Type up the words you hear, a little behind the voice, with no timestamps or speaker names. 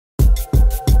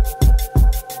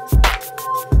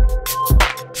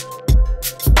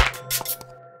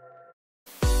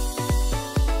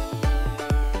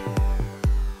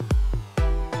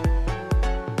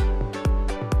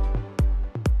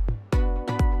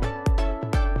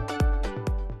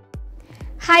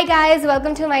Hi guys,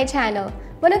 welcome to my channel.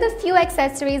 One of the few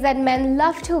accessories that men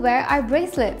love to wear are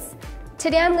bracelets.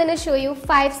 Today I'm going to show you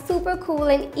 5 super cool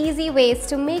and easy ways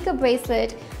to make a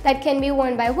bracelet that can be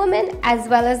worn by women as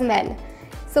well as men.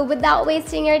 So without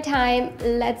wasting your time,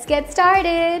 let's get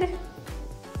started.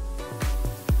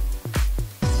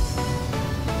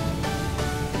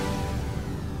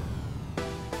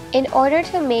 In order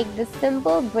to make this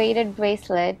simple braided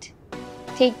bracelet,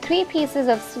 take 3 pieces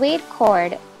of suede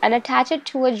cord and attach it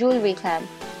to a jewelry clamp.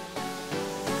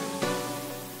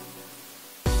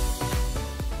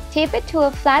 Tape it to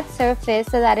a flat surface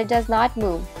so that it does not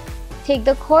move. Take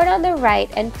the cord on the right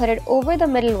and put it over the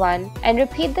middle one and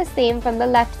repeat the same from the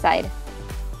left side.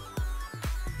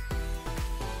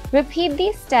 Repeat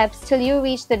these steps till you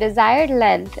reach the desired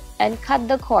length and cut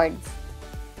the cords.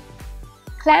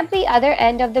 Clamp the other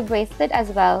end of the bracelet as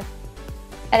well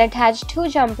and attach 2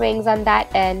 jump rings on that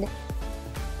end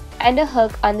and a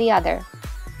hook on the other.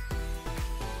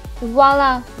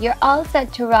 Voila! You're all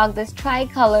set to rock this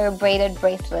tricolor braided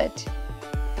bracelet.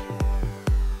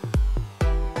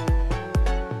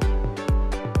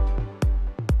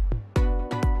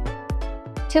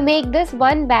 To make this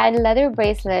one band leather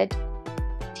bracelet,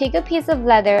 take a piece of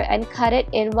leather and cut it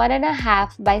in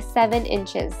 1.5 by 7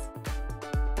 inches.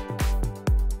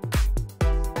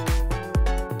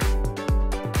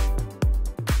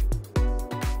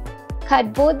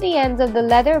 Cut both the ends of the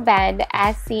leather band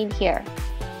as seen here.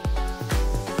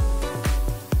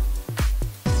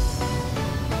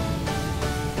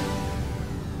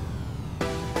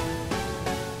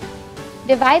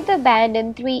 Divide the band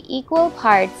in 3 equal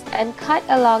parts and cut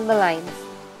along the lines.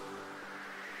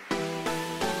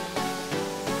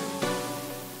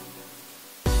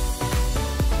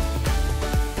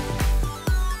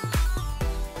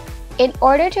 In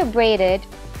order to braid it,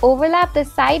 overlap the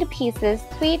side pieces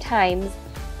 3 times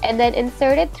and then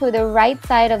insert it through the right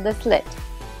side of the slit.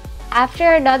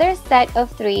 After another set of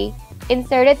 3,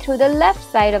 insert it through the left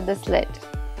side of the slit.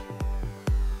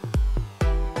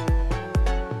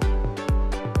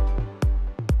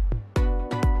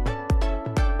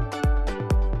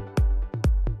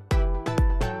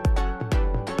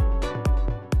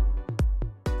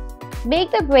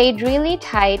 Make the braid really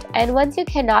tight, and once you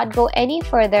cannot go any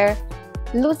further,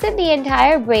 loosen the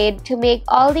entire braid to make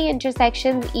all the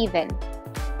intersections even.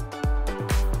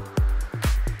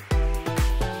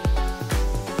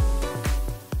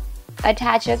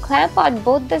 Attach a clamp on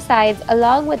both the sides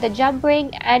along with a jump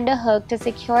ring and a hook to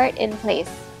secure it in place.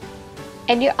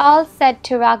 And you're all set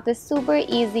to rock the super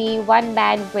easy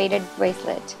one-band braided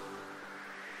bracelet.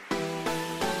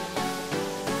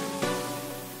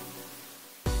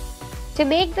 To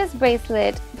make this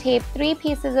bracelet, tape 3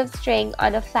 pieces of string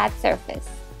on a flat surface.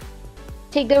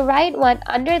 Take the right one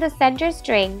under the center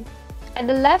string and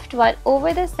the left one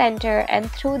over the center and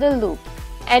through the loop,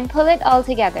 and pull it all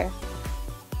together.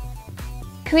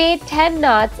 Create 10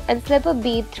 knots and slip a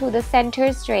bead through the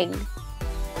center string.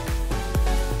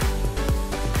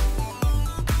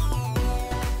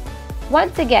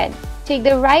 Once again, take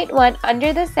the right one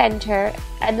under the center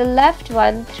and the left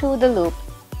one through the loop.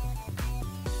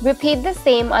 Repeat the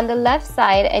same on the left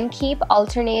side and keep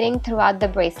alternating throughout the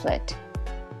bracelet.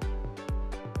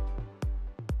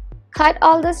 Cut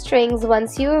all the strings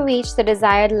once you reach the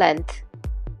desired length.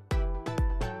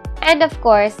 And of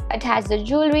course, attach the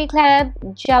jewelry clamp,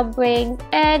 jump rings,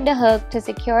 and a hook to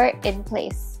secure it in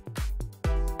place.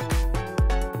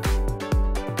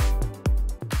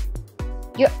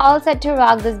 You're all set to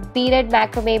rock this beaded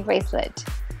macrame bracelet.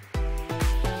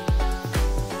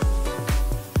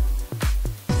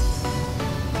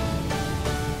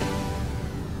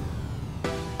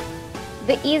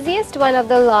 The easiest one of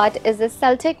the lot is the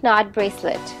Celtic knot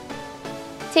bracelet.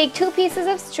 Take 2 pieces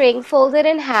of string folded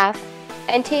in half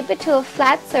and tape it to a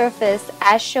flat surface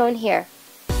as shown here.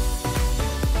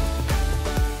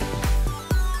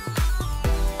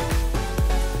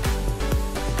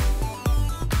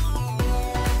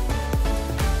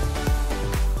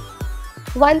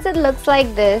 Once it looks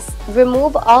like this,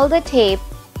 remove all the tape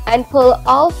and pull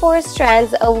all 4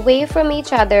 strands away from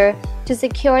each other to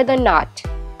secure the knot.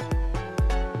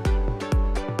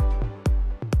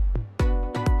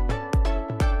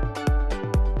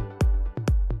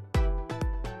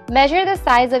 Measure the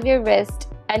size of your wrist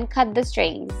and cut the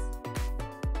strings.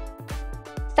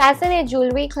 Fasten a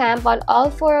jewelry clamp on all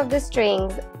 4 of the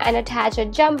strings and attach a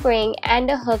jump ring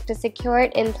and a hook to secure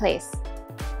it in place.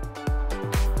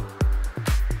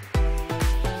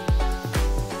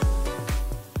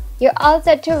 You're all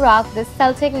set to rock this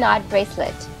Celtic knot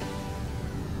bracelet.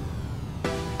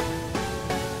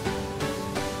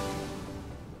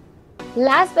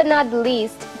 Last but not the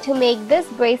least, to make this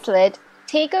bracelet,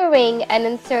 take a ring and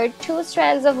insert 2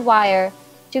 strands of wire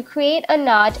to create a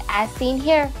knot as seen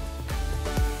here.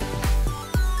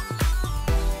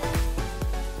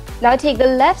 Now take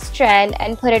the left strand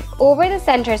and put it over the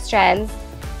center strands,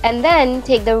 and then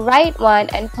take the right one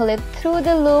and pull it through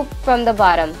the loop from the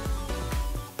bottom.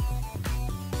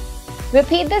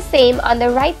 Repeat the same on the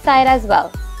right side as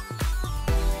well.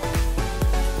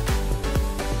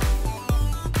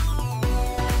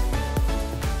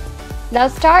 Now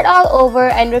start all over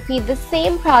and repeat the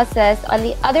same process on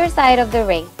the other side of the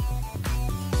ring.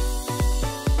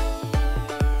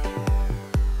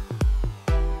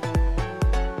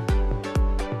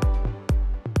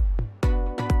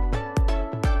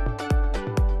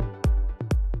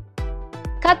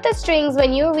 Cut the strings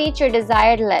when you reach your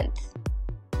desired length.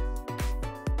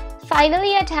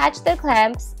 Finally, attach the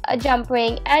clamps, a jump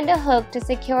ring, and a hook to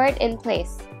secure it in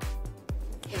place.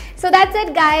 So that's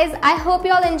it guys, I hope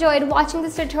you all enjoyed watching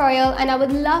this tutorial and I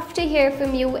would love to hear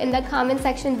from you in the comment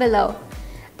section below.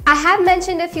 I have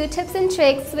mentioned a few tips and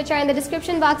tricks which are in the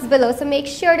description box below, so make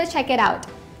sure to check it out.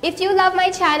 If you love my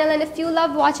channel and if you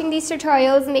love watching these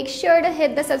tutorials, make sure to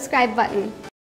hit the subscribe button.